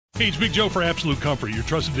Hey, it's Big Joe for Absolute Comfort, your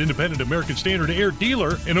trusted independent American Standard Air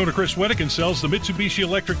dealer. And owner Chris Wettigan sells the Mitsubishi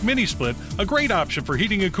Electric Mini Split, a great option for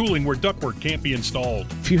heating and cooling where ductwork can't be installed.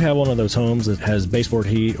 If you have one of those homes that has baseboard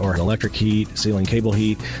heat or electric heat, ceiling cable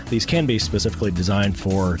heat, these can be specifically designed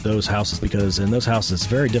for those houses because in those houses it's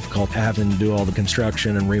very difficult having to do all the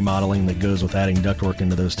construction and remodeling that goes with adding ductwork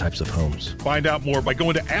into those types of homes. Find out more by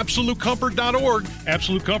going to AbsoluteComfort.org.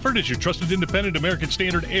 Absolute Comfort is your trusted independent American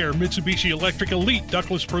Standard Air Mitsubishi Electric Elite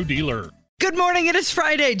Ductless Pro dealer. Good morning. It is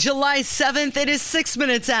Friday, July 7th. It is 6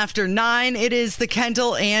 minutes after 9. It is the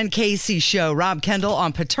Kendall and Casey show. Rob Kendall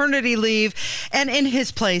on paternity leave. And in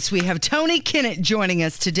his place, we have Tony Kinnett joining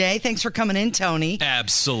us today. Thanks for coming in, Tony.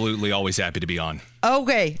 Absolutely. Always happy to be on.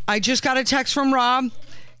 Okay. I just got a text from Rob.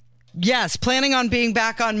 Yes, planning on being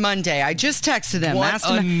back on Monday. I just texted him, asked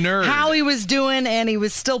him how he was doing, and he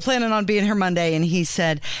was still planning on being here Monday, and he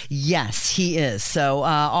said, yes, he is. So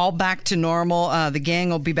all back to normal. The gang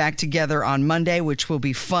will be back together on Monday, which will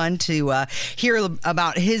be fun to hear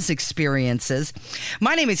about his experiences.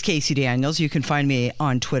 My name is Casey Daniels. You can find me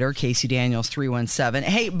on Twitter, CaseyDaniels317.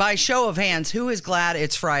 Hey, by show of hands, who is glad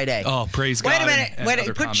it's Friday? Oh, praise God. Wait a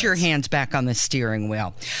minute. Put your hands back on the steering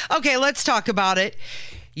wheel. Okay, let's talk about it.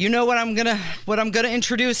 You know what I'm gonna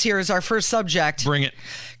introduce here is our first subject. Bring it.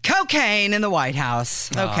 Cocaine in the White House.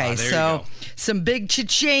 Okay, so some big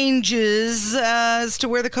changes as to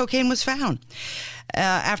where the cocaine was found.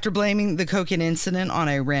 After blaming the cocaine incident on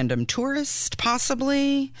a random tourist,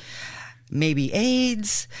 possibly, maybe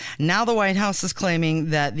AIDS, now the White House is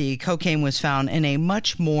claiming that the cocaine was found in a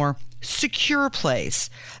much more secure place.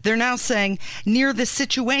 They're now saying near the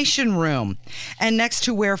Situation Room and next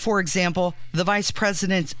to where, for example, the vice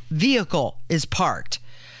president's vehicle is parked.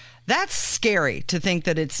 That's scary to think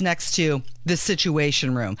that it's next to the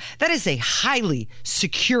Situation Room. That is a highly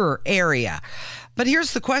secure area. But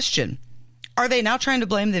here's the question. Are they now trying to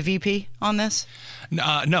blame the VP on this?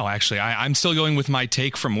 No, actually, I'm still going with my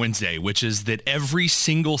take from Wednesday, which is that every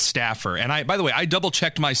single staffer, and by the way, I double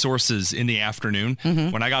checked my sources in the afternoon.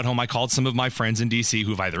 Mm-hmm. When I got home, I called some of my friends in D.C.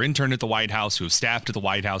 who've either interned at the White House, who've staffed at the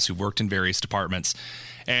White House, who've worked in various departments.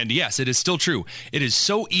 And yes, it is still true. It is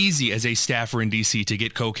so easy as a staffer in D.C. to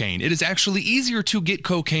get cocaine. It is actually easier to get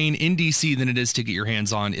cocaine in D.C. than it is to get your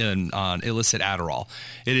hands on illicit Adderall.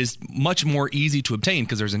 It is much more easy to obtain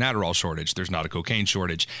because there's an Adderall shortage. There's not a cocaine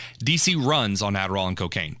shortage. D.C. runs on Adderall and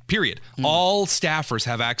cocaine, period. Mm. All staffers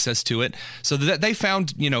have access to it. So that they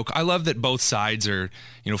found, I love that both sides are,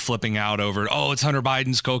 flipping out over, oh, it's Hunter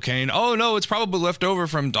Biden's cocaine. Oh, no, it's probably left over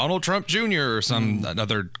from Donald Trump Jr. or some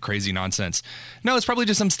other crazy nonsense. No, it's probably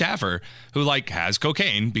just some staffer who has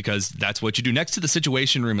cocaine because that's what you do. Next to the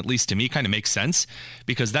Situation Room, at least to me, kind of makes sense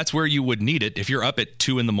because that's where you would need it. If you're up at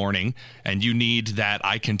 2 a.m. and you need that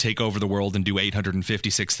I can take over the world and do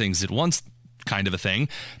 856 things at once kind of a thing,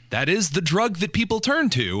 that is the drug that people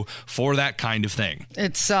turn to for that kind of thing.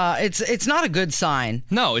 It's not a good sign.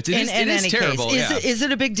 No, it is terrible. Case. Is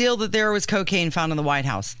it a big deal that there was cocaine found in the White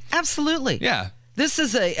House? Absolutely. Yeah. This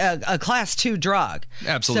is a class 2 drug.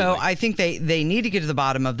 Absolutely. So I think they need to get to the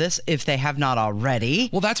bottom of this if they have not already.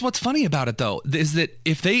 Well, that's what's funny about it, though, is that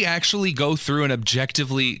if they actually go through and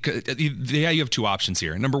objectively, you have two options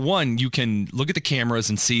here. Number one, you can look at the cameras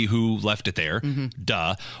and see who left it there. Mm-hmm.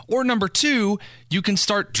 Duh. Or number two, you can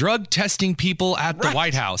start drug testing people at the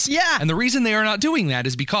White House. Yeah. And the reason they are not doing that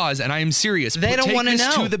is because, and I am serious, they don't want to know.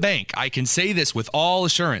 Take this to the bank. I can say this with all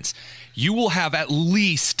assurance. You will have at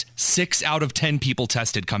least 6 out of 10 people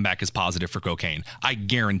tested come back as positive for cocaine. I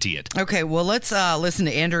guarantee it. Okay, well, let's listen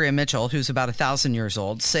to Andrea Mitchell, who's about 1,000 years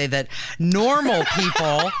old, say that normal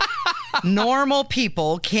people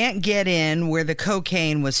can't get in where the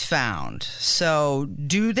cocaine was found. So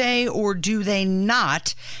do they or do they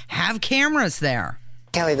not have cameras there?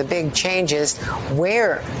 Kelly, the big change is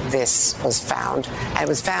where this was found. And it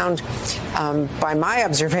was found, by my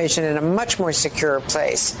observation, in a much more secure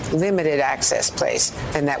place, limited access place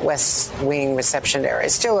than that West Wing reception area.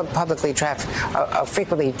 It's still a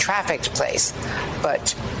frequently trafficked place,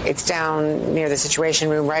 but it's down near the Situation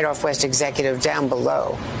Room, right off West Executive, down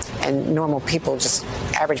below. And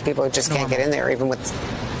average people just can't get in there, even with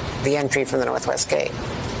the entry from the Northwest Gate.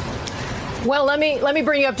 Well, let me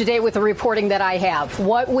bring you up to date with the reporting that I have.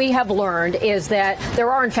 What we have learned is that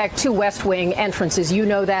there are, in fact, 2 West Wing entrances. You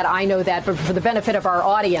know that, I know that, but for the benefit of our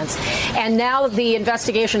audience. And now the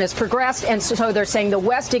investigation has progressed, and so they're saying the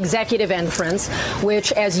West Executive entrance,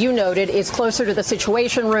 which, as you noted, is closer to the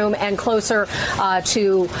Situation Room and closer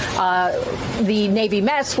to the Navy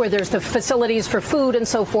Mess, where there's the facilities for food and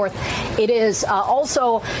so forth. It is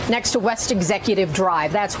also next to West Executive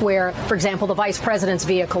Drive. That's where, for example, the vice president's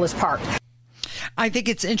vehicle is parked. I think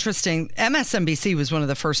it's interesting. MSNBC was one of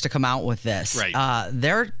the first to come out with this. Right.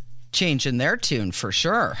 They're changing their tune for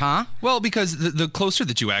sure, huh? Well, because the closer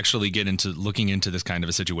that you actually get into looking into this kind of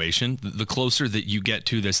a situation, the closer that you get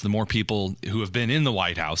to this, the more people who have been in the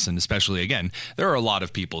White House, and especially, again, there are a lot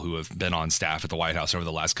of people who have been on staff at the White House over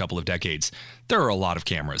the last couple of decades. There are a lot of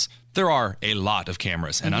cameras. There are a lot of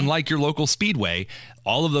cameras. And unlike your local speedway,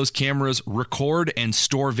 all of those cameras record and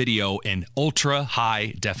store video in ultra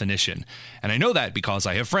high definition. And I know that because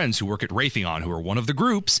I have friends who work at Raytheon who are one of the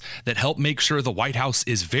groups that help make sure the White House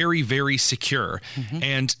is very, very secure.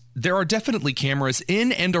 And there are definitely cameras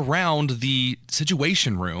in and around the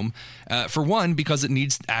Situation Room, for one, because it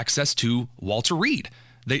needs access to Walter Reed.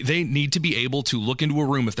 They need to be able to look into a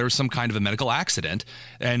room if there's some kind of a medical accident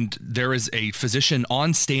and there is a physician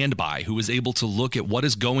on standby who is able to look at what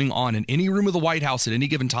is going on in any room of the White House at any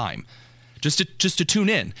given time. Just to tune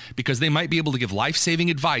in, because they might be able to give life-saving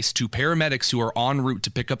advice to paramedics who are en route to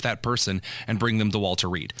pick up that person and bring them to Walter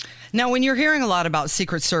Reed. Now, when you're hearing a lot about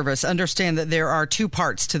Secret Service, understand that there are two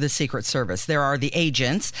parts to the Secret Service. There are the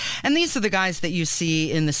agents, and these are the guys that you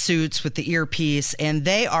see in the suits with the earpiece, and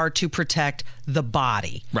they are to protect the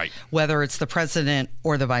body, right? Whether it's the president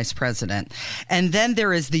or the vice president. And then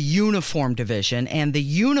there is the uniform division, and the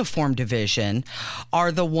uniform division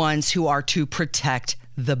are the ones who are to protect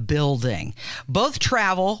the building. Both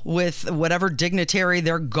travel with whatever dignitary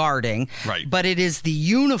they're guarding, right? But it is the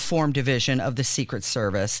uniform division of the Secret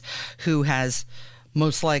Service who has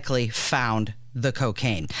most likely found the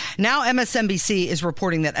cocaine. Now MSNBC is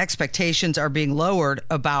reporting that expectations are being lowered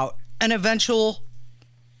about an eventual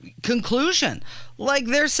conclusion. Like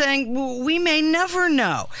they're saying, we may never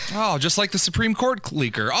know. Oh, just like the Supreme Court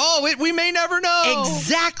leaker. We may never know.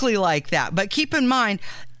 Exactly like that. But keep in mind,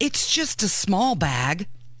 it's just a small bag.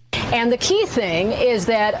 And the key thing is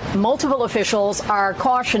that multiple officials are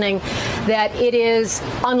cautioning that it is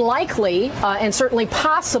unlikely and certainly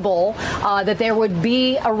possible that there would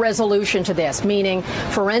be a resolution to this, meaning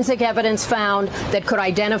forensic evidence found that could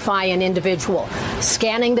identify an individual,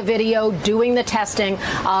 scanning the video, doing the testing,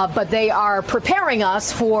 but they are preparing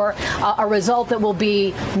us for a result that will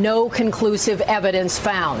be no conclusive evidence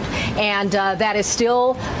found. And that is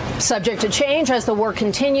still subject to change as the work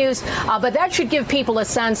continues, but that should give people a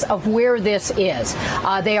sense of where this is.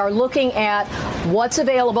 They are looking at what's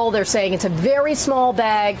available. They're saying it's a very small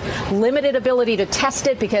bag, limited ability to test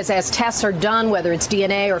it because as tests are done, whether it's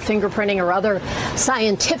DNA or fingerprinting or other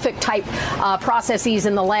scientific type processes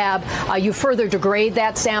in the lab, you further degrade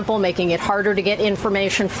that sample, making it harder to get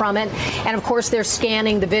information from it. And of course, they're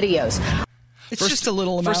scanning the videos. It's just a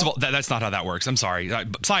little amount. First of all, that's not how that works. I'm sorry.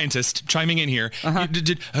 Scientist chiming in here.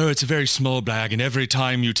 It's a very small bag, and every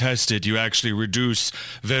time you test it, you actually reduce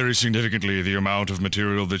very significantly the amount of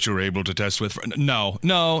material that you're able to test with. No,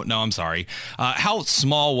 I'm sorry. How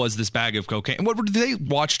small was this bag of cocaine? What did they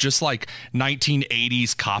watch? Just like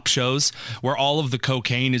 1980s cop shows where all of the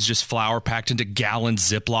cocaine is just flour packed into gallon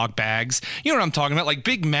Ziploc bags? You know what I'm talking about? Like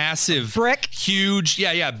big, massive, huge,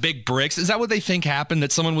 big bricks. Is that what they think happened?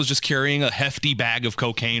 That someone was just carrying a hefty bag of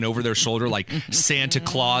cocaine over their shoulder like Santa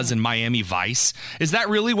Claus in Miami Vice? Is that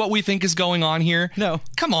really what we think is going on here? No.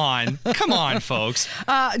 Come on, folks.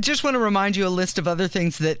 Just want to remind you a list of other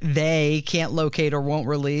things that they can't locate or won't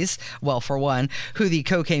release. Well, for one, who the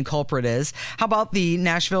cocaine culprit is. How about the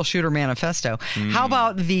Nashville Shooter Manifesto? How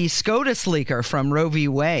about the SCOTUS leaker from Roe v.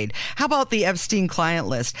 Wade? How about the Epstein client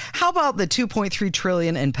list? How about the $2.3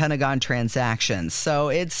 trillion in Pentagon transactions? So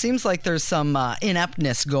it seems like there's some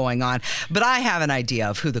ineptness going on. But I have an idea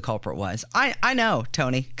of who the culprit was. I know,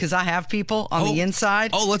 Tony, because I have people on the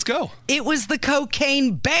inside. Oh, let's go. It was the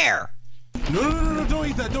cocaine bear. No, don't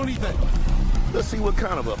eat that. Don't eat that. Let's see what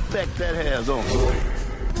kind of effect that has on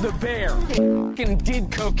us. The bear fucking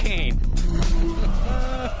did cocaine.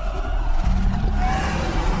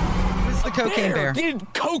 It's the cocaine bear.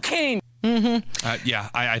 Did cocaine.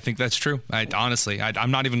 I think that's true. Honestly,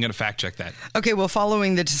 I'm not even going to fact check that. Okay, well,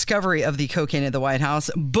 following the discovery of the cocaine at the White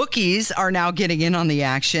House, bookies are now getting in on the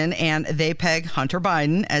action, and they peg Hunter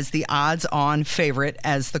Biden as the odds-on favorite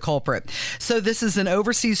as the culprit. So this is an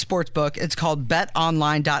overseas sports book. It's called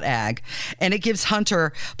betonline.ag, and it gives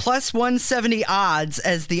Hunter plus 170 odds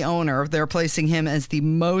as the owner. They're placing him as the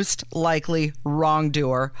most likely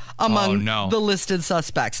wrongdoer among the listed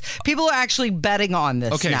suspects. People are actually betting on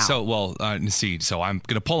this now. So I'm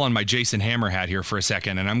going to pull on my Jason Hammer hat here for a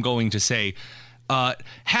second, and I'm going to say,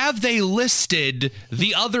 have they listed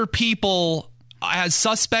the other people as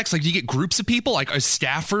suspects? Like, do you get groups of people? Like, are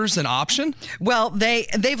staffers an option? Well,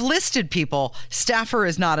 they've listed people. Staffer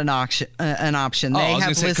is not an option. They have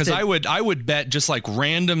listed, because I would bet just like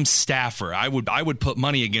random staffer. I would put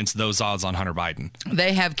money against those odds on Hunter Biden.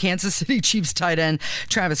 They have Kansas City Chiefs tight end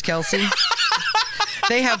Travis Kelce.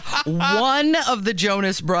 They have one of the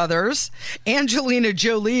Jonas Brothers. Angelina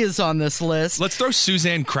Jolie is on this list. Let's throw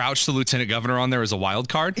Suzanne Crouch, the lieutenant governor, on there as a wild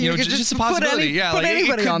card. Just a possibility. Put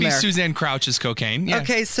anybody it could on be there. Suzanne Crouch's cocaine. Yeah.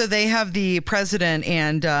 Okay, so they have the president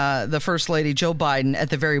and the first lady, Joe Biden, at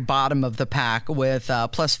the very bottom of the pack with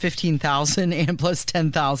plus 15,000 and plus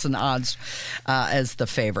 10,000 odds as the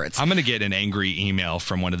favorites. I'm going to get an angry email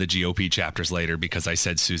from one of the GOP chapters later because I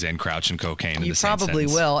said Suzanne Crouch and cocaine in the same sentence. You probably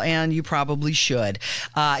will, and you probably should.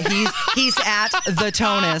 He's at the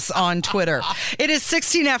Tonus on Twitter. It is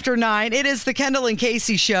 16 after 9. It is the Kendall and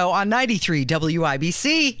Casey Show on 93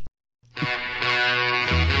 WIBC.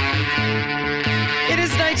 It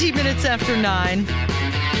is 19 minutes after 9.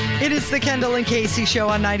 It is the Kendall and Casey Show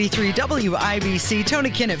on 93 WIBC.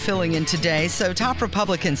 Tony Kinnett filling in today. So top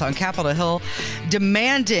Republicans on Capitol Hill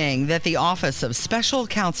demanding that the Office of Special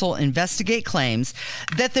Counsel investigate claims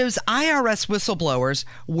that those IRS whistleblowers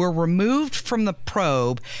were removed from the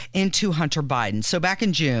probe into Hunter Biden. So back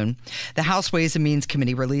in June, the House Ways and Means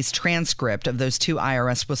Committee released transcript of those two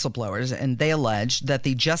IRS whistleblowers, and they alleged that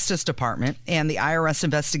the Justice Department and the IRS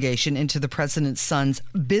investigation into the president's son's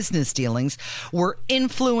business dealings were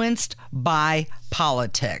influenced by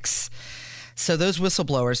politics. So those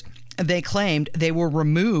whistleblowers, they claimed they were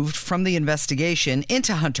removed from the investigation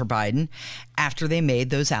into Hunter Biden after they made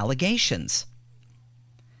those allegations.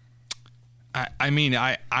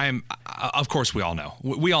 I'm of course, we all know.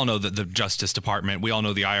 We all know that the Justice Department, we all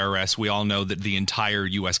know the IRS, we all know that the entire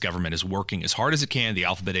U.S. government is working as hard as it can, the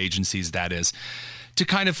alphabet agencies, that is, to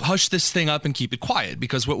kind of hush this thing up and keep it quiet,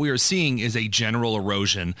 because what we are seeing is a general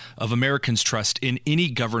erosion of Americans' trust in any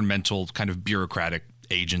governmental kind of bureaucratic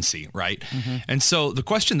agency, right? Mm-hmm. And so the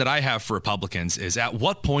question that I have for Republicans is, at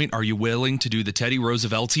what point are you willing to do the Teddy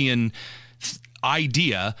Rooseveltian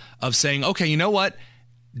idea of saying, okay, you know what?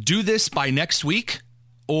 Do this by next week,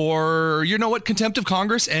 or you know what, contempt of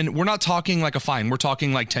Congress, and we're not talking like a fine. We're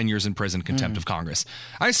talking like 10 years in prison, contempt of Congress.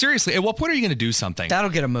 Seriously, at what point are you going to do something? That'll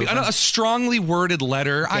get a move. A strongly worded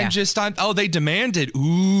letter. Yeah. They demanded.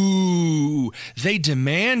 Ooh, they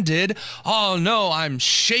demanded. Oh no, I'm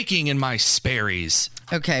shaking in my Sperry's.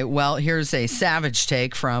 Okay, well, here's a savage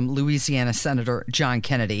take from Louisiana Senator John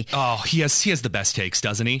Kennedy. Oh, he has the best takes,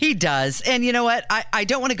 doesn't he? He does. And you know what? I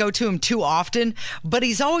don't want to go to him too often, but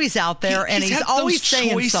he's always out there, and he's always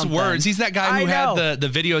saying something. Words. He's that guy who had the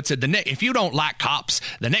video that said, if you don't like cops,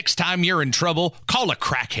 the next time you're in trouble, call a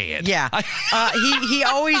crackhead. Yeah. He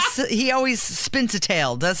always spins a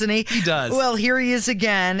tale, doesn't he? He does. Well, here he is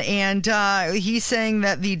again, and he's saying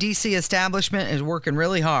that the D.C. establishment is working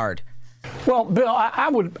really hard. Well, Bill,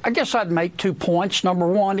 I guess I'd make 2 points. Number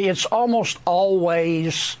one, it's almost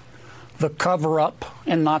always the cover-up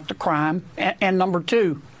and not the crime. And number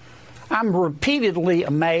two, I'm repeatedly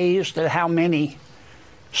amazed at how many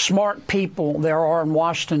smart people there are in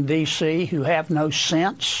Washington, D.C. who have no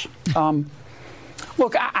sense.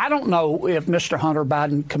 Look, I don't know if Mr. Hunter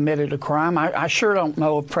Biden committed a crime. I sure don't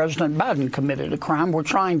know if President Biden committed a crime. We're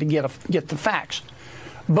trying to get the facts.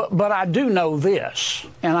 But I do know this,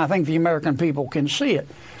 and I think the American people can see it.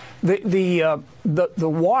 The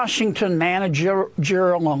Washington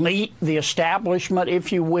managerial elite, the establishment,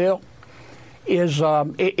 if you will, is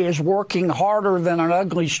working harder than an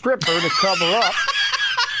ugly stripper to cover up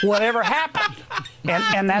whatever happened.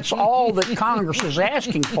 And that's all that Congress is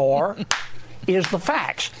asking for is the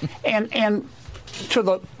facts. And to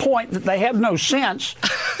the point that they have no sense,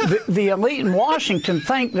 the elite in Washington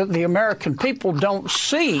think that the American people don't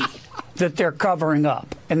see that they're covering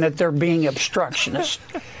up and that they're being obstructionist.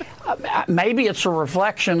 Maybe it's a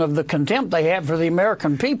reflection of the contempt they have for the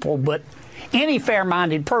American people, but any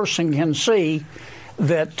fair-minded person can see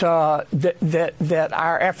that that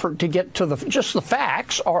our effort to get to just the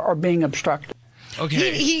facts are being obstructed.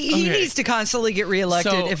 Okay. He needs to constantly get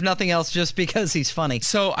reelected, if nothing else, just because he's funny.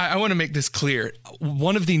 So I want to make this clear.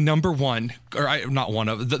 One of the number one,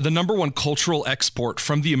 the number one cultural export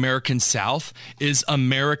from the American South is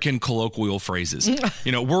American colloquial phrases.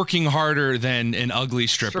 Working harder than an ugly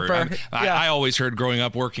stripper. I always heard growing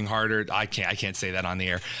up, working harder. I can't say that on the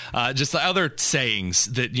air. Just the other sayings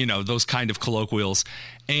that, those kind of colloquials.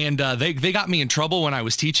 And they got me in trouble when I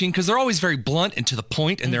was teaching because they're always very blunt and to the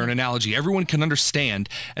point, and they're an analogy everyone can understand,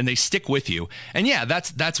 and they stick with you. And yeah,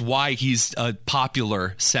 that's why he's a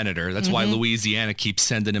popular senator. That's why Louisiana keeps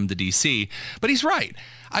sending him to D.C. But he's right.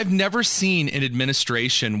 I've never seen an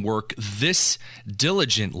administration work this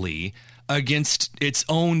diligently against its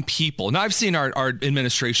own people. Now, I've seen our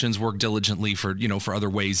administrations work diligently for other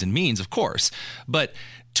ways and means, of course, but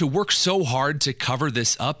to work so hard to cover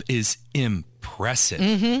this up is impressive.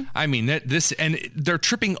 I mean, and they're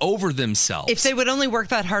tripping over themselves. If they would only work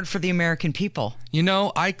that hard for the American people.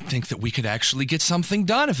 I think that we could actually get something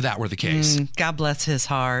done if that were the case. God bless his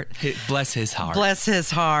heart. Bless his heart. Bless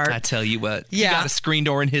his heart. I tell you what, he got a screen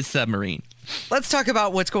door in his submarine. Let's talk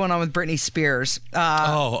about what's going on with Britney Spears.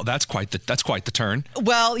 That's quite the turn.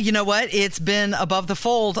 Well, you know what? It's been above the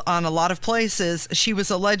fold on a lot of places. She was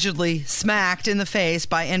allegedly smacked in the face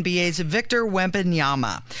by NBA's Victor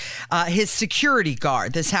Wembanyama, his security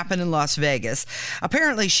guard. This happened in Las Vegas.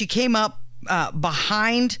 Apparently, she came up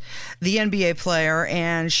behind the NBA player,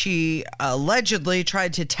 and she allegedly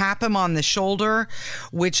tried to tap him on the shoulder,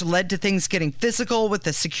 which led to things getting physical with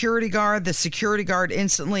the security guard. The security guard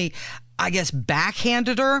instantly, I guess,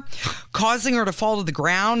 backhanded her, causing her to fall to the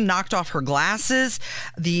ground, knocked off her glasses.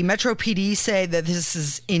 The Metro PD say that this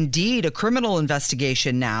is indeed a criminal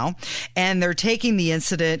investigation now, and they're taking the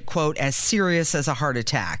incident, quote, as serious as a heart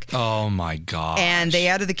attack. Oh, my God. And they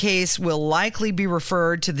added the case will likely be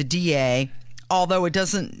referred to the DA, although it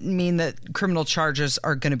doesn't mean that criminal charges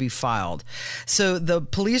are going to be filed. So the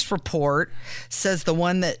police report says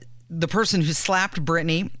the person who slapped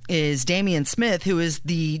Britney is Damian Smith, who is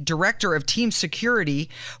the director of team security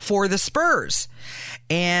for the Spurs.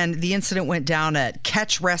 And the incident went down at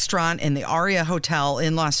Catch Restaurant in the Aria Hotel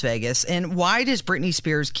in Las Vegas. And why does Britney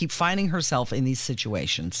Spears keep finding herself in these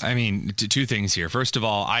situations? I mean, two things here. First of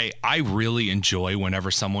all, I really enjoy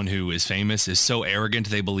whenever someone who is famous is so arrogant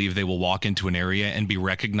they believe they will walk into an area and be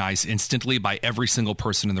recognized instantly by every single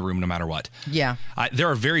person in the room, no matter what. Yeah. There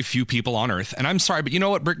are very few people on earth. And I'm sorry, but you know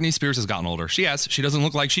what? Britney Spears has gotten older. She has. She doesn't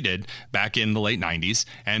look like she did back in the late 90s.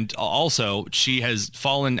 And also, she has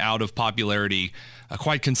fallen out of popularity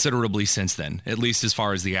quite considerably since then, at least as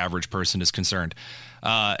far as the average person is concerned.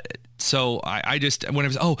 So I just, when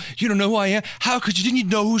it was, you don't know who I am? How could you? Didn't you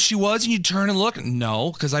know who she was? And you turn and look?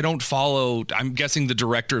 No, because I don't follow. I'm guessing the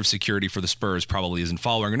director of security for the Spurs probably isn't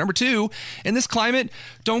following her. Number two, in this climate,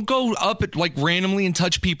 don't go up at randomly and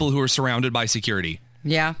touch people who are surrounded by security.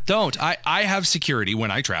 Yeah. Don't. I have security when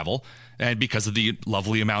I travel, and because of the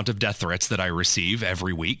lovely amount of death threats that I receive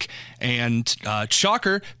every week. And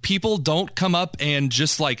shocker, people don't come up and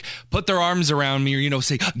just put their arms around me or,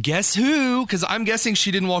 say, guess who? Because I'm guessing she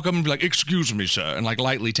didn't walk up and be like, excuse me, sir, and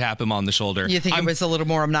lightly tap him on the shoulder. You think it was a little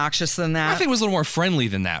more obnoxious than that? I think it was a little more friendly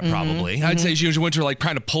than that, probably. I'd say she went to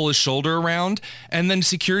trying to pull his shoulder around, and then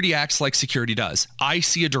security acts like security does. I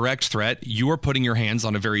see a direct threat. You are putting your hands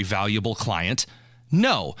on a very valuable client.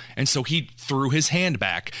 No. And so he threw his hand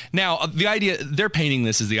back. Now, the idea, they're painting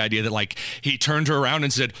this as the idea that he turned her around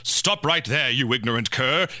and said, stop right there, you ignorant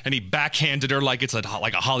cur. And he backhanded her like it's a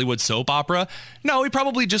Hollywood soap opera. No, he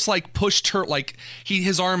probably just pushed her,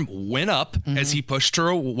 his arm went up as he pushed her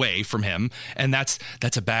away from him. And that's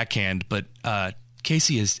a backhand. But,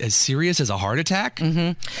 Casey, is as serious as a heart attack?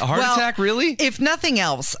 A heart attack, really? If nothing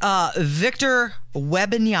else, Victor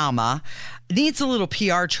Wembanyama needs a little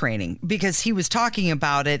PR training, because he was talking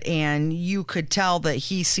about it and you could tell that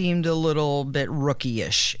he seemed a little bit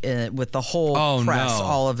rookie-ish with the whole press,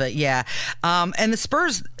 all of it. Yeah. And the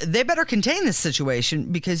Spurs, they better contain this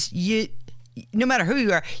situation, because no matter who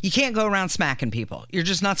you are, you can't go around smacking people. You're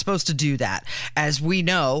just not supposed to do that. As we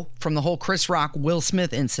know from the whole Chris Rock, Will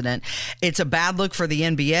Smith incident, it's a bad look for the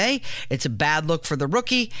NBA. It's a bad look for the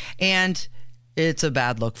rookie. And it's a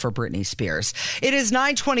bad look for Britney Spears. It is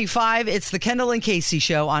 9:25. It's the Kendall and Casey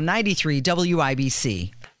Show on 93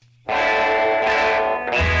 WIBC.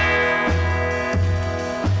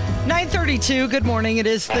 9:32. Good morning. It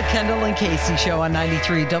is the Kendall and Casey Show on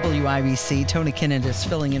 93 WIBC. Tony Kinnett is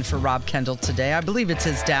filling in for Rob Kendall today. I believe it's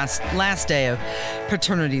his last day of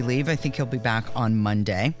paternity leave. I think he'll be back on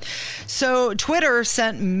Monday. So Twitter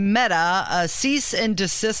sent Meta a cease and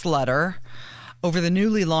desist letter over the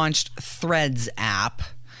newly launched Threads app.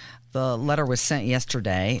 The letter was sent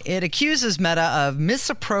yesterday. It accuses Meta of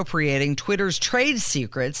misappropriating Twitter's trade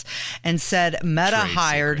secrets and said Meta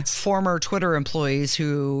hired former Twitter employees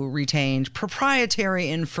who retained proprietary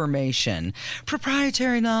information,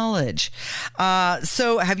 proprietary knowledge.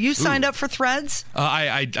 So have you signed up for Threads?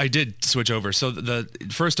 I did switch over. So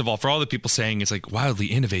first of all, for all the people saying it's like wildly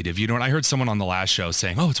innovative, you know, and I heard someone on the last show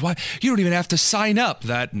saying, oh, it's why you don't even have to sign up.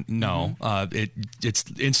 It's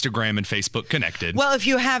Instagram and Facebook connected. Well, if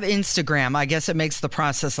you have Instagram, I guess it makes the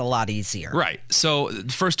process a lot easier. Right. So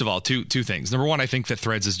first of all, two things. Number one, I think that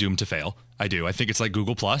Threads is doomed to fail. I do. I think it's like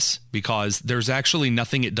Google Plus because there's actually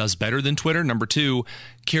nothing it does better than Twitter. Number two,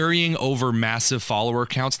 carrying over massive follower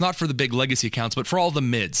counts, not for the big legacy accounts, but for all the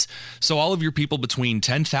mids. So all of your people between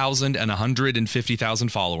 10,000 and 150,000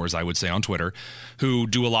 followers, I would say, on Twitter, who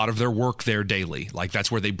do a lot of their work there daily. Like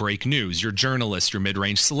that's where they break news, your journalists, your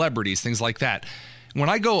mid-range celebrities, things like that. When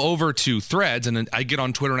I go over to Threads and I get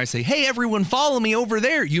on Twitter and I say, hey, everyone, follow me over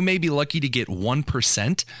there, you may be lucky to get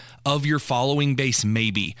 1% of your following base,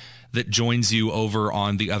 maybe, that joins you over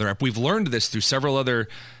on the other app. We've learned this through several other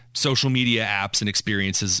social media apps and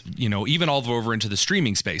experiences, you know, even all over into the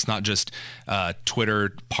streaming space, not just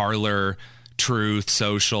Twitter, Parler, Truth,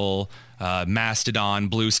 Social, Mastodon,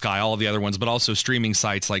 Blue Sky, all of the other ones, but also streaming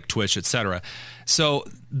sites like Twitch, etc. So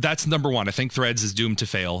that's number one. I think Threads is doomed to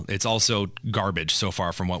fail. It's also garbage so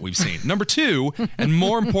far from what we've seen. Number two, and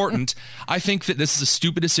more important, I think that this is a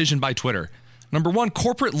stupid decision by Twitter. Number one,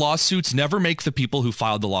 corporate lawsuits never make the people who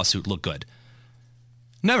filed the lawsuit look good.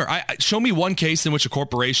 Never. Show me one case in which a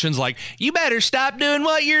corporation's like, you better stop doing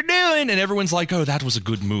what you're doing. And everyone's like, oh, that was a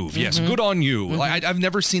good move. Yes, good on you. Like, I've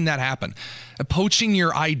never seen that happen. Poaching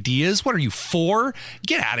your ideas? What are you for?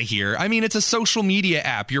 Get out of here. I mean, it's a social media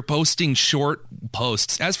app. You're posting short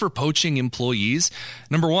posts. As for poaching employees,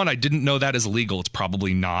 number one, I didn't know that is illegal. It's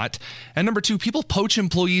probably not. And number two, people poach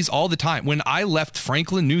employees all the time. When I left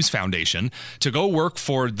Franklin News Foundation to go work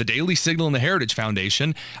for the Daily Signal and the Heritage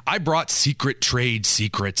Foundation, I brought secret trade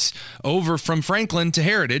secrets over from Franklin to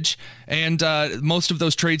Heritage. And most of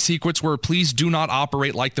those trade secrets were, please do not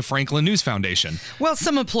operate like the Franklin News Foundation. Well,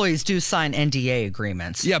 some employees do sign NDA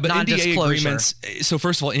agreements. Yeah, but NDA agreements. So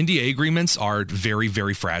first of all, NDA agreements are very,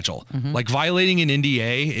 very fragile. Like violating an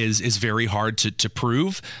NDA is very hard to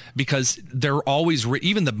prove because they're always,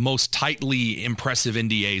 even the most tightly impressive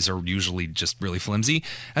NDAs are usually just really flimsy.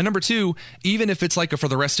 And number two, even if it's like a for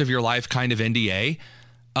the rest of your life kind of NDA,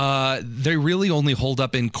 they really only hold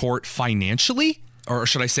up in court financially, or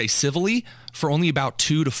should I say civilly, for only about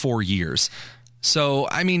 2 to 4 years. So,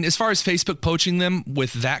 I mean, as far as Facebook poaching them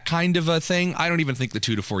with that kind of a thing, I don't even think the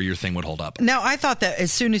 2 to 4 year thing would hold up. Now, I thought that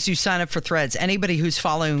as soon as you sign up for Threads, anybody who's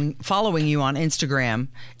following you on Instagram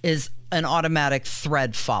is an automatic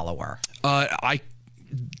Thread follower.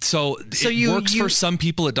 So it works for some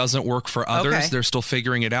people. It doesn't work for others. Okay. They're still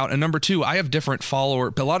figuring it out. And number two, I have different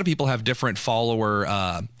follower. A lot of people have different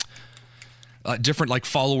follower. Different like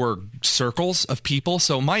follower circles of people.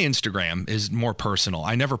 So my Instagram is more personal.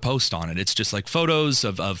 I never post on it. It's just like photos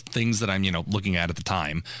of things that I'm, looking at the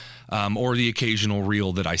time, or the occasional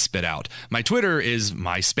reel that I spit out. My Twitter is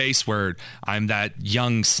my space where I'm that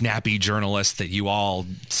young, snappy journalist that you all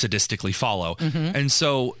sadistically follow. And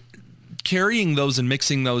so carrying those and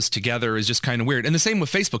mixing those together is just kind of weird. And the same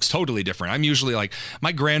with Facebook's totally different. I'm usually like,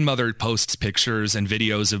 my grandmother posts pictures and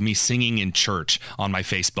videos of me singing in church on my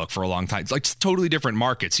Facebook for a long time. It's like totally different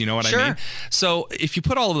markets, you know what I mean? So if you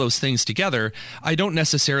put all of those things together, I don't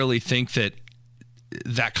necessarily think that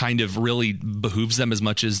kind of really behooves them as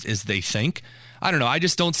much as they think. I don't know. I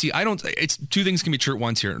just don't see, it's two things can be true at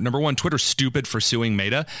once here. Number one, Twitter's stupid for suing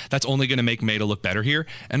Meta. That's only going to make Meta look better here.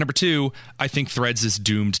 And number two, I think Threads is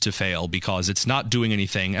doomed to fail because it's not doing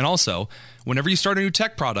anything. And also, whenever you start a new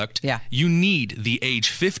tech product, you need the age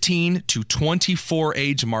 15 to 24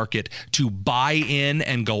 age market to buy in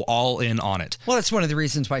and go all in on it. Well, that's one of the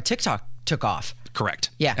reasons why TikTok took off. Correct.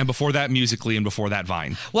 Yeah. And before that, Musical.ly, and before that,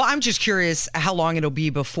 Vine. Well, I'm just curious how long it'll be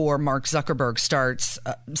before Mark Zuckerberg starts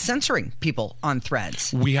censoring people on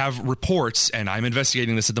Threads. We have reports, and I'm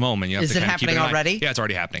investigating this at the moment. Is it happening already? Yeah, it's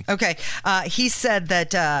already happening. Okay. He said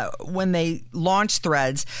that when they launched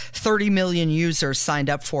Threads, 30 million users signed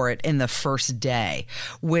up for it in the first day,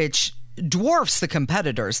 which dwarfs the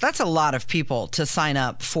competitors. That's a lot of people to sign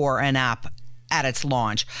up for an app at its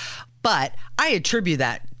launch. But I attribute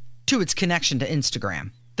that to its connection to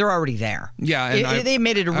Instagram. They're already there. Yeah, and they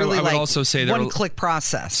made it a really also say one-click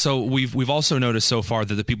process. So we've also noticed so far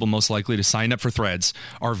that the people most likely to sign up for Threads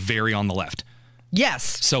are very on the left.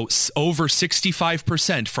 Yes. So over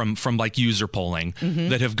 65% from like user polling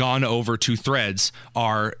that have gone over to Threads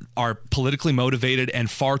are politically motivated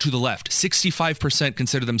and far to the left. 65%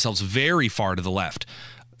 consider themselves very far to the left.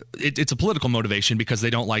 It's a political motivation because they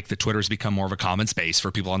don't like that Twitter's become more of a common space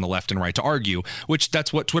for people on the left and right to argue, which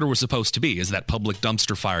that's what Twitter was supposed to be, is that public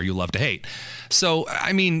dumpster fire you love to hate. So,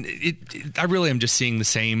 I mean, I really am just seeing the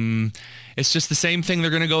same. It's just the same thing. They're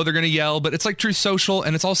going to yell, but it's like Truth Social,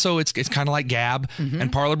 and it's kind of like Gab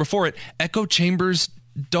and Parler before it. Echo chambers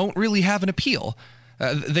don't really have an appeal.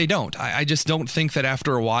 They don't. I just don't think that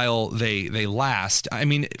after a while they last. I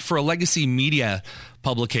mean, for a legacy media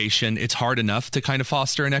publication, it's hard enough to kind of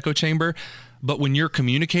foster an echo chamber. But when you're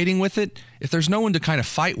communicating with it, if there's no one to kind of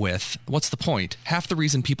fight with, what's the point? Half the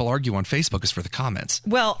reason people argue on Facebook is for the comments.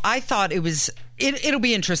 Well, I thought it'll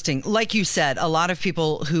be interesting. Like you said, a lot of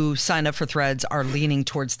people who sign up for Threads are leaning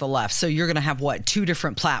towards the left. So you're going to have, two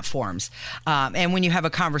different platforms. And when you have a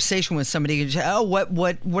conversation with somebody, you say, oh,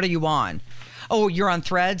 what are you on? Oh, you're on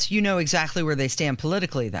Threads? You know exactly where they stand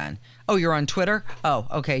politically then. Oh, you're on Twitter? Oh,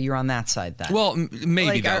 okay, you're on that side then. Well,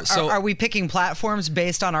 maybe though. So are we picking platforms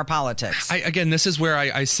based on our politics? Again, this is where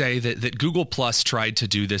I say that Google Plus tried to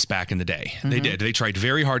do this back in the day. They did. They tried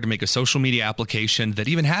very hard to make a social media application that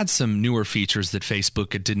even had some newer features that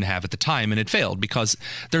Facebook didn't have at the time, and it failed because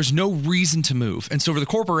there's no reason to move. And so for the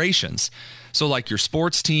corporations, so like your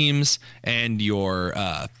sports teams and your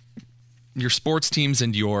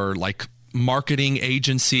like marketing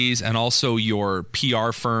agencies and also your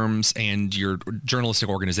PR firms and your journalistic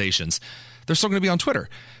organizations, they're still going to be on Twitter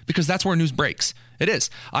because that's where news breaks. It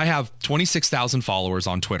is. I have 26,000 followers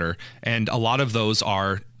on Twitter, and a lot of those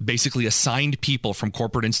are basically assigned people from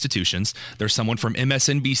corporate institutions. There's someone from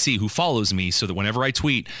MSNBC who follows me so that whenever I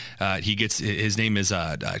tweet, his name is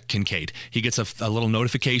Kincaid. He gets a little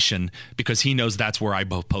notification because he knows that's where I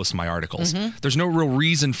post my articles. There's no real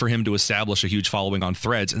reason for him to establish a huge following on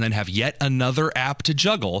Threads and then have yet another app to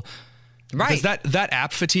juggle. Right. Because that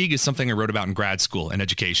app fatigue is something I wrote about in grad school and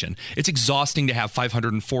education. It's exhausting to have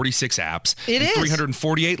 546 apps,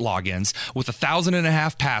 348 logins with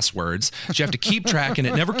 1,500 passwords that you have to keep track, and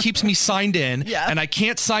it never keeps me signed in. Yeah. And I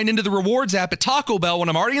can't sign into the rewards app at Taco Bell when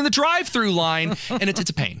I'm already in the drive-through line, and it's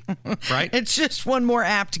a pain, right? It's just one more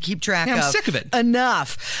app to keep track of. I'm sick of it.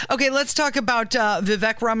 Enough. Okay, let's talk about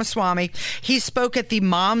Vivek Ramaswamy. He spoke at the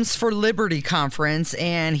Moms for Liberty conference,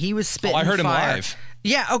 and he was spitting fire. I heard him live.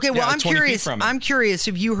 Yeah. Okay. Well, I'm curious. I'm curious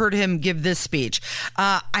if you heard him give this speech.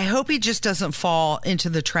 I hope he just doesn't fall into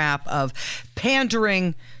the trap of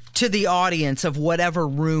pandering to the audience of whatever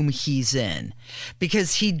room he's in,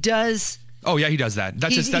 because he does. Oh yeah, he does that.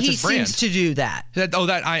 That's his brand. He seems to do that.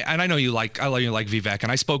 I know you like. I know you like Vivek,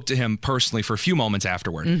 and I spoke to him personally for a few moments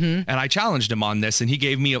afterward, and I challenged him on this, and he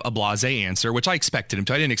gave me a blasé answer, which I expected him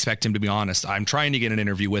to. I didn't expect him to be honest. I'm trying to get an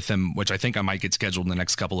interview with him, which I think I might get scheduled in the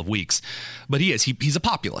next couple of weeks. But he's a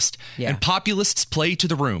populist, and populists play to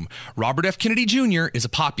the room. Robert F. Kennedy Jr. is a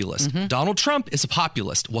populist. Donald Trump is a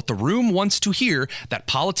populist. What the room wants to hear, that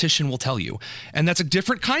politician will tell you, and that's a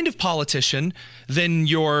different kind of politician than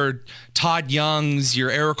your Todd Youngs, your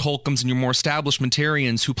Eric Holcombs, and your more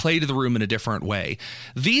establishmentarians who play to the room in a different way.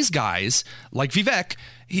 These guys, like Vivek,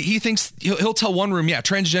 he thinks he'll tell one room,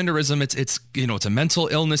 transgenderism, it's a mental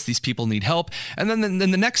illness. These people need help. And then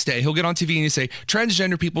the next day he'll get on TV and he'll say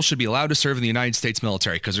transgender people should be allowed to serve in the United States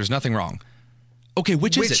military because there's nothing wrong. Okay,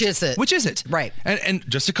 which is it? Which is it? Right. And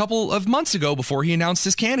just a couple of months ago, before he announced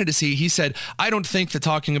his candidacy, he said, I don't think that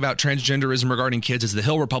talking about transgenderism regarding kids is the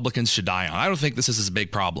hill Republicans should die on. I don't think this is a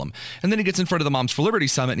big problem. And then he gets in front of the Moms for Liberty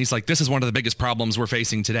Summit and he's like, this is one of the biggest problems we're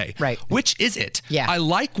facing today. Right. Which is it? Yeah. I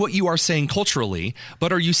like what you are saying culturally,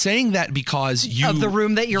 but are you saying that because of the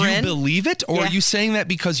room that you're in? You believe it? Or are you saying that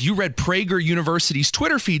because you read Prager University's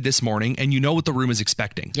Twitter feed this morning and you know what the room is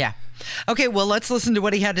expecting? Yeah. Okay, well, let's listen to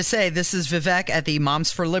what he had to say. This is Vivek at the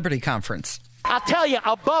Moms for Liberty conference. I'll tell you,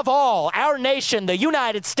 above all, our nation, the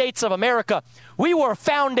United States of America, we were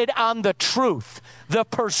founded on the truth, the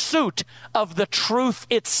pursuit of the truth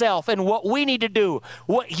itself. And what we need to do,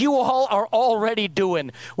 what you all are already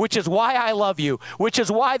doing, which is why I love you, which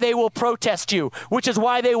is why they will protest you, which is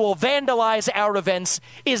why they will vandalize our events,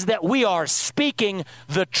 is that we are speaking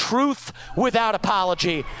the truth without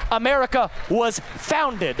apology. America was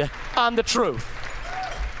founded on the truth.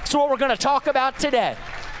 So what we're going to talk about today,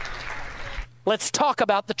 let's talk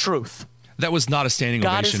about the truth. That was not a standing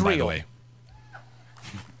ovation, by the way.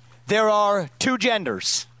 There are two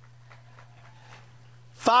genders.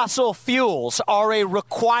 Fossil fuels are a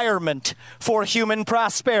requirement for human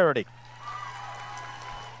prosperity.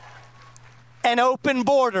 An open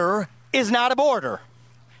border is not a border.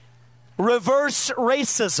 Reverse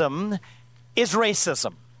racism is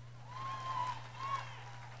racism.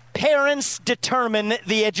 Parents determine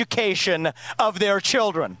the education of their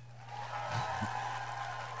children.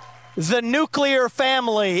 The nuclear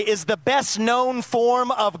family is the best known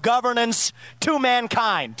form of governance to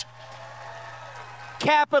mankind.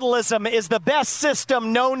 Capitalism is the best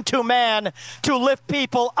system known to man to lift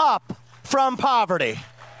people up from poverty.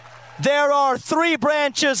 There are 3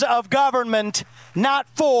 branches of government, not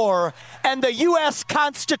 4, and the U.S.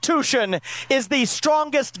 Constitution is the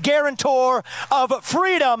strongest guarantor of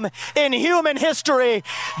freedom in human history.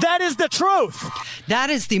 That is the truth. That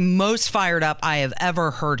is the most fired up I have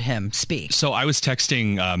ever heard him speak. So I was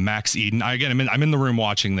texting Max Eden. I'm in the room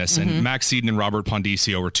watching this, and Max Eden and Robert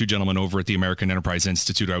Pondisio were 2 gentlemen over at the American Enterprise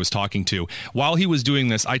Institute I was talking to. While he was doing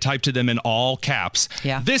this, I typed to them in all caps,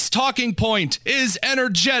 "This talking point is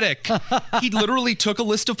energetic." He literally took a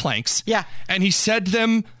list of planks, and he said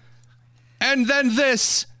them, and then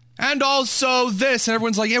this, and also this, and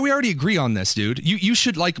everyone's like, yeah, we already agree on this, dude. You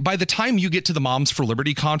should, like, by the time you get to the Moms for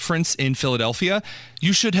Liberty conference in Philadelphia,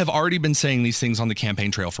 you should have already been saying these things on the campaign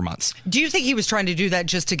trail for months. Do you think he was trying to do that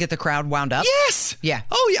just to get the crowd wound up? Yes. Yeah.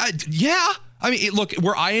 Oh, yeah. Yeah. I mean, look,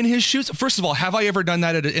 were I in his shoes? First of all, have I ever done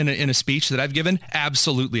that in a speech that I've given?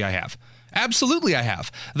 Absolutely, I have. Absolutely, I have.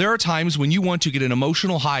 There are times when you want to get an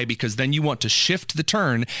emotional high because then you want to shift the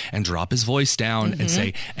turn and drop his voice down and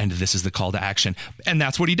say, and this is the call to action. And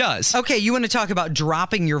that's what he does. Okay, you want to talk about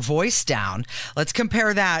dropping your voice down. Let's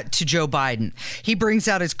compare that to Joe Biden. He brings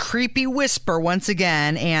out his creepy whisper once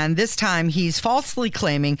again, and this time he's falsely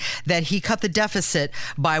claiming that he cut the deficit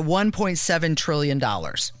by $1.7 trillion.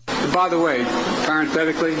 By the way,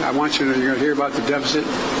 parenthetically, I want you to hear about the deficit.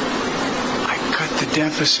 Cut the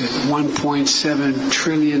deficit $1.7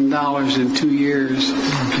 trillion in 2 years.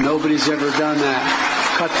 Nobody's ever done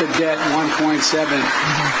that. Cut the debt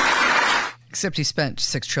 $1.7. Except he spent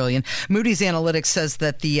 $6 trillion. Moody's Analytics says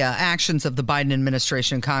that the actions of the Biden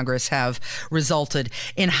administration and Congress have resulted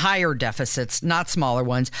in higher deficits, not smaller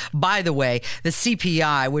ones. By the way, the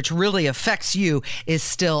CPI, which really affects you, is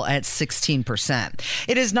still at 16%.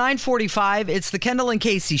 It is 9:45. It's the Kendall and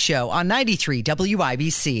Casey Show on 93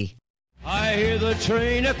 WIBC. I hear the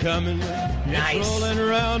train a-coming. Nice. It's rolling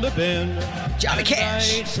around a bend. Johnny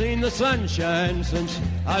Cash. I ain't seen the sunshine since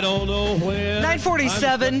I don't know when.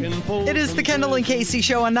 9:47. It is the Kendall and Casey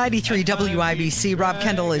Show on 93 WIBC. Rob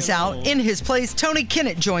Kendall is out in his place. Tony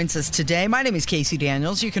Kinnett joins us today. My name is Casey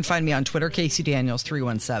Daniels. You can find me on Twitter, Casey Daniels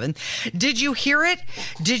 317. Did you hear it?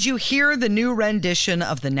 Did you hear the new rendition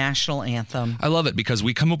of the national anthem? I love it because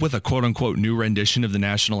we come up with a quote-unquote new rendition of the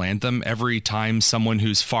national anthem every time someone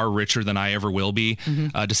who's far richer than I ever will be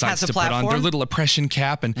decides to put on their little oppression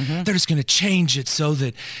cap, and they're just going to change it so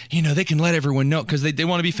that, they can let everyone know, because they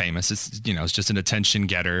want to be famous. It's just an attention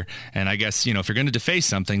getter. And I guess, if you're going to deface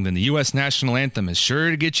something, then the U.S. national anthem is sure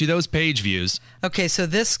to get you those page views. Okay, so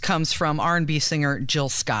this comes from R&B singer Jill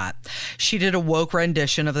Scott. She did a woke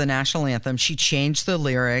rendition of the national anthem. She changed the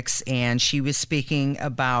lyrics, and she was speaking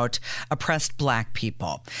about oppressed black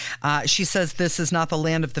people. She says this is not the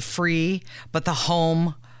land of the free, but the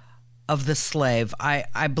home of the slave.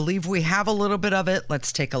 I believe we have a little bit of it.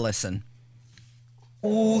 Let's take a listen.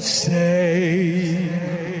 Oh, say,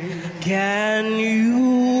 can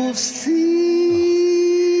you see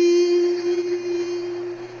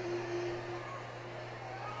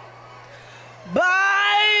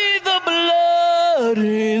by the blood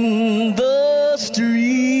in the streets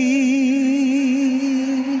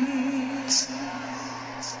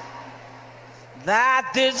that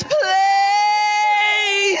this place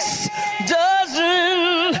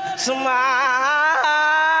doesn't smile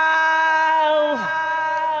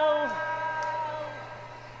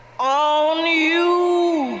on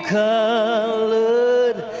you,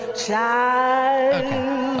 colored child?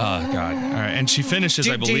 Oh, God. All right. And she finishes,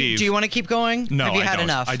 I believe. Do you want to keep going? No, Have you had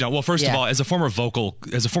enough? I don't. Well, first of all, as a former vocal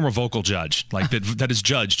judge, like that has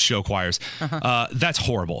judged show choirs, that's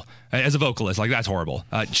horrible. As a vocalist, that's horrible.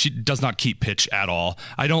 She does not keep pitch at all.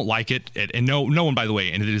 I don't like it. And no one, by the way,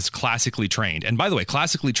 and it is classically trained. And by the way,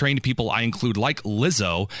 classically trained people I include like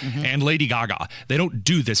Lizzo and Lady Gaga. They don't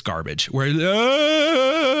do this garbage where you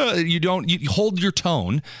hold your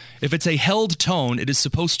tone. If it's a held tone, it is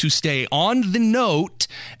supposed to stay on the note,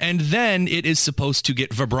 and then it is supposed to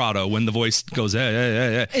get vibrato when the voice goes.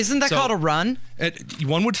 Isn't that called a run?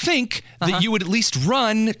 One would think that you would at least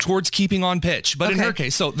run towards keeping on pitch, but in her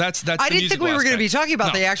case, so that's. I didn't think we were going to be talking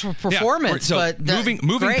about the actual performance, but moving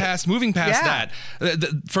past that.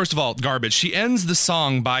 First of all, garbage. She ends the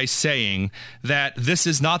song by saying that this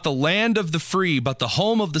is not the land of the free, but the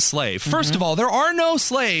home of the slave. First of all, there are no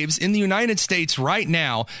slaves in the United States right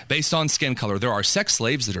now based on skin color. There are sex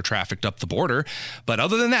slaves that are trafficked up the border, but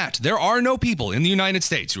other than that, there are no people in the United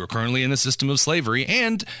States who are currently in the system of slavery.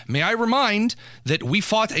 And may I remind that we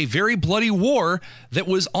fought a very bloody war that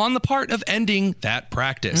was on the part of ending that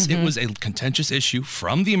practice. It was a contentious issue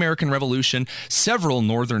from the American Revolution. Several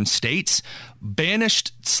northern states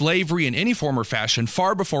banished slavery in any form or fashion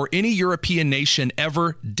far before any European nation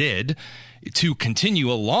ever did. To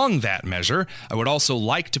continue along that measure, I would also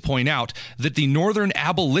like to point out that the Northern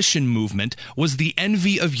Abolition movement was the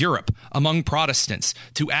envy of Europe among Protestants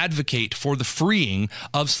to advocate for the freeing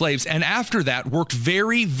of slaves, and after that worked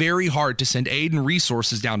very, very hard to send aid and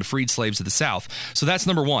resources down to freed slaves of the South. So that's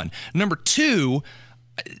number one. Number two,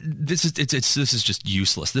 this is just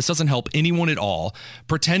useless. This doesn't help anyone at all.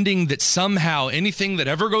 Pretending that somehow anything that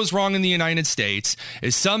ever goes wrong in the United States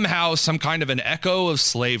is somehow some kind of an echo of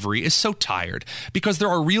slavery is so tired, because there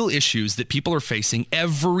are real issues that people are facing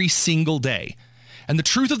every single day. And the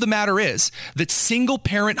truth of the matter is that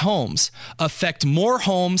single-parent homes affect more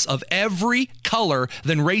homes of every color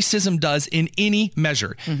than racism does in any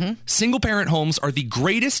measure. Single-parent homes are the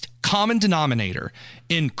greatest common denominator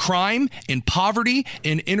in crime, in poverty,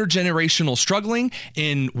 in intergenerational struggling,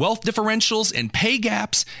 in wealth differentials, in pay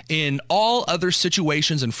gaps, in all other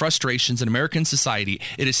situations and frustrations in American society.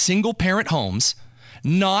 It is single-parent homes,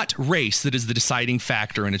 not race, that is the deciding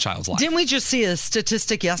factor in a child's life. Didn't we just see a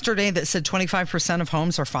statistic yesterday that said 25% of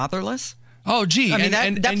homes are fatherless? Oh, gee. I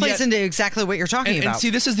mean, that plays into exactly what you're talking about. And see,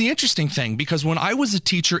 this is the interesting thing, because when I was a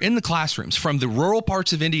teacher in the classrooms from the rural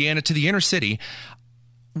parts of Indiana to the inner city,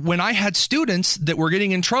 when I had students that were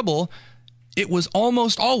getting in trouble, it was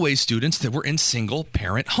almost always students that were in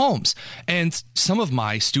single-parent homes. And some of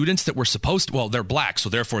my students that were they're black, so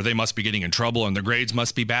therefore they must be getting in trouble and their grades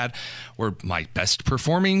must be bad, were my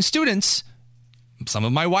best-performing students. Some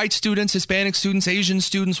of my white students, Hispanic students, Asian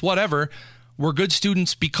students, whatever, were good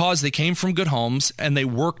students because they came from good homes and they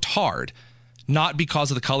worked hard, not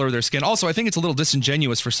because of the color of their skin. Also, I think it's a little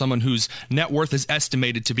disingenuous for someone whose net worth is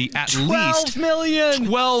estimated to be at least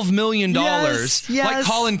 $12 million. Yes. Like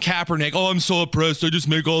Colin Kaepernick. Oh, I'm so oppressed. I just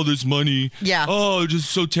make all this money. Yeah. Oh,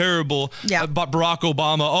 just so terrible. Yeah. Barack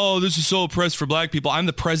Obama. Oh, this is so oppressed for black people. I'm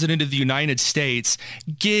the president of the United States.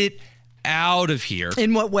 Get out of here.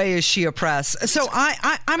 In what way is she oppressed? So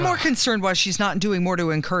I'm more concerned why she's not doing more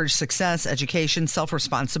to encourage success, education,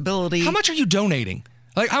 self-responsibility. How much are you donating?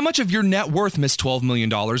 Like, how much of your net worth, Miss $12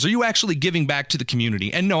 million, are you actually giving back to the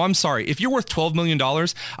community? And no, I'm sorry. If you're worth $12 million,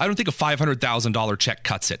 I don't think a $500,000 check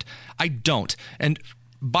cuts it. I don't. And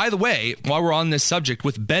by the way, while we're on this subject,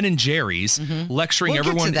 with Ben and Jerry's lecturing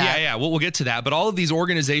everyone. We'll get to that. But all of these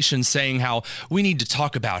organizations saying how we need to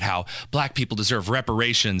talk about how black people deserve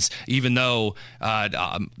reparations, even though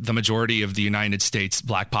the majority of the United States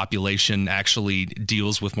black population actually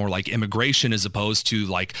deals with more like immigration as opposed to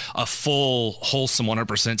like a full, wholesome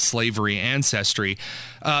 100% slavery ancestry.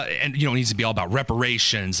 And, it needs to be all about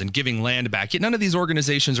reparations and giving land back. Yet none of these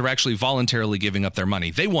organizations are actually voluntarily giving up their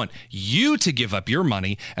money. They want you to give up your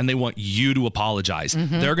money, and they want you to apologize.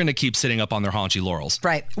 They're going to keep sitting up on their haunchy laurels.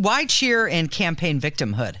 Right. Why cheer and campaign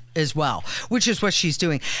victimhood as well, which is what she's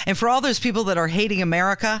doing. And for all those people that are hating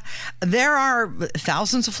America, there are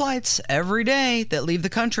thousands of flights every day that leave the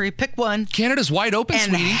country. Pick one. Canada's wide open,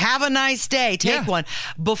 and sweetie. Have a nice day. Take one.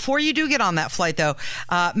 Before you do get on that flight, though,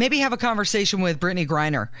 maybe have a conversation with Brittany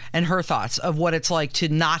Griner and her thoughts of what it's like to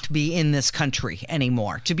not be in this country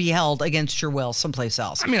anymore, to be held against your will someplace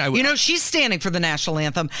else. I mean, she's standing for the national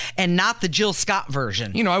anthem and not the Jill Scott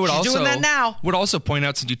version. I would she's doing that now. Would also point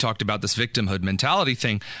out, since you talked about this victimhood mentality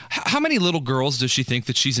thing, how many little girls does she think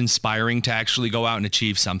that she's inspiring to actually go out and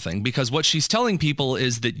achieve something? Because what she's telling people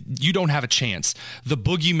is that you don't have a chance. The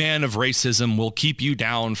boogeyman of racism will keep you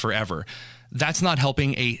down forever. That's not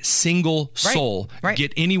helping a single soul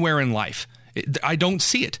get anywhere in life. I don't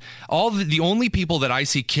see it. The only people that I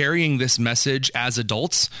see carrying this message as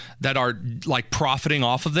adults that are like profiting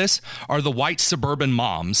off of this are the white suburban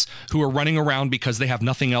moms who are running around because they have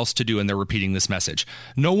nothing else to do and they're repeating this message.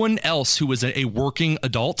 No one else who is a working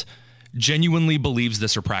adult genuinely believes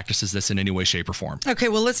this or practices this in any way, shape, or form. Okay,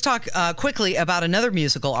 well, let's talk quickly about another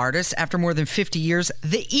musical artist. After more than 50 years,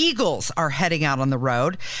 the Eagles are heading out on the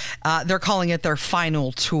road. They're calling it their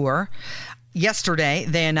final tour. Yesterday,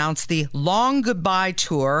 they announced the Long Goodbye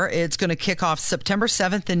Tour. It's going to kick off September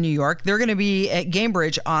 7th in New York. They're going to be at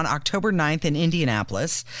Gamebridge on October 9th in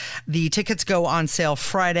Indianapolis. The tickets go on sale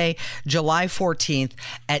Friday, July 14th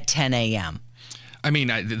at 10 a.m. I mean,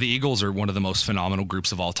 the Eagles are one of the most phenomenal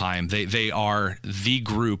groups of all time. They are the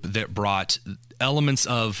group that brought elements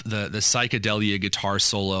of the psychedelia guitar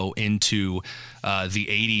solo into the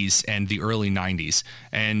 80s and the early 90s.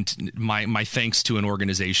 And my thanks to an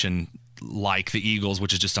organization like the Eagles,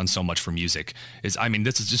 which has just done so much for music, this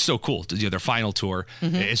is just so cool. Their final tour,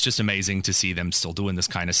 it's just amazing to see them still doing this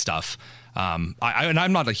kind of stuff. And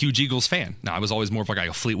I'm not a huge Eagles fan. Now, I was always more of like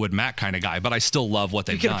a Fleetwood Mac kind of guy, but I still love what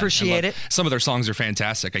they've done. You can appreciate it. Some of their songs are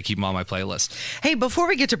fantastic. I keep them on my playlist. Hey, before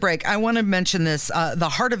we get to break, I want to mention this. The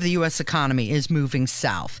heart of the U.S. economy is moving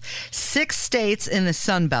south. 6 states in the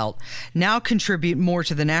Sun Belt now contribute more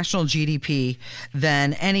to the national GDP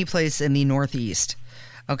than any place in the Northeast.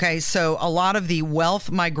 Okay, so a lot of the wealth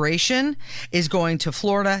migration is going to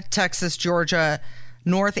Florida, Texas, Georgia,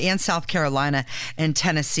 North and South Carolina, and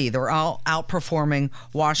Tennessee. They're all outperforming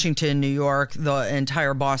Washington, New York, the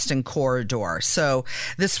entire Boston corridor. So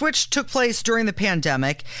the switch took place during the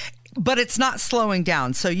pandemic, but it's not slowing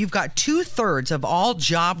down. So you've got 2/3 of all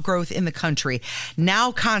job growth in the country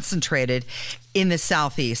now concentrated in the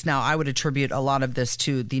Southeast. Now, I would attribute a lot of this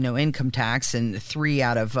to the no income tax in 3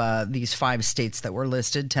 out of these 5 states that were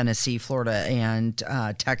listed, Tennessee, Florida, and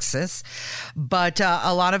Texas. But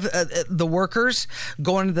a lot of the workers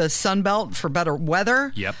going to the Sun Belt for better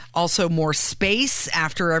weather. Yep. Also more space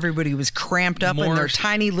after everybody was cramped up in their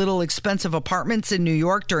tiny little expensive apartments in New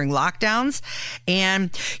York during lockdowns. And,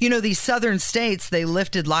 these southern states, they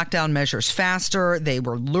lifted lockdown measures faster. They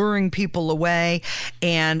were luring people away.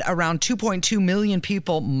 And around 2.2 million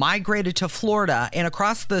people migrated to Florida and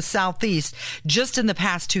across the Southeast just in the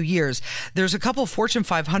past 2 years. There's a couple Fortune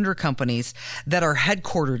 500 companies that are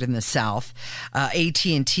headquartered in the South.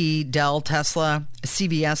 AT&T, Dell, Tesla,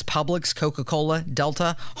 CVS, Publix, Coca-Cola,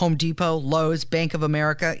 Delta, Home Depot, Lowe's, Bank of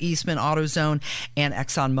America, Eastman, AutoZone, and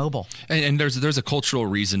ExxonMobil. And there's a cultural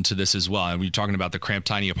reason to this as well. And we're talking about the cramped,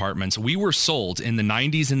 tiny apartments. We were sold in the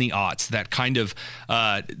 90s and the aughts that kind of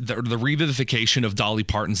the revivification of Dolly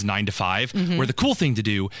Parton's 9 to 5, where the cool thing to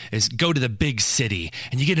do is go to the big city,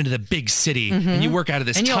 and you get into the big city and you work out of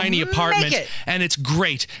this tiny apartment, and it's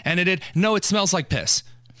great. And it smells like piss.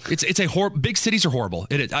 Big cities are horrible.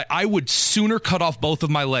 It is. I would sooner cut off both of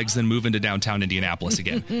my legs than move into downtown Indianapolis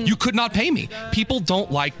again. You could not pay me. People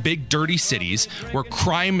don't like big, dirty cities where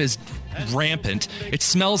crime is rampant. It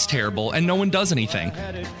smells terrible, and no one does anything.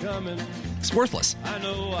 It's worthless.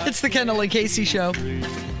 It's the Kendall and Casey Show.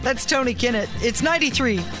 That's Tony Kinnett. It's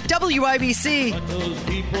 93 WIBC. But those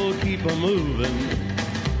people keep a moving,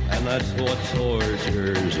 and that's what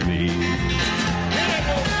tortures me.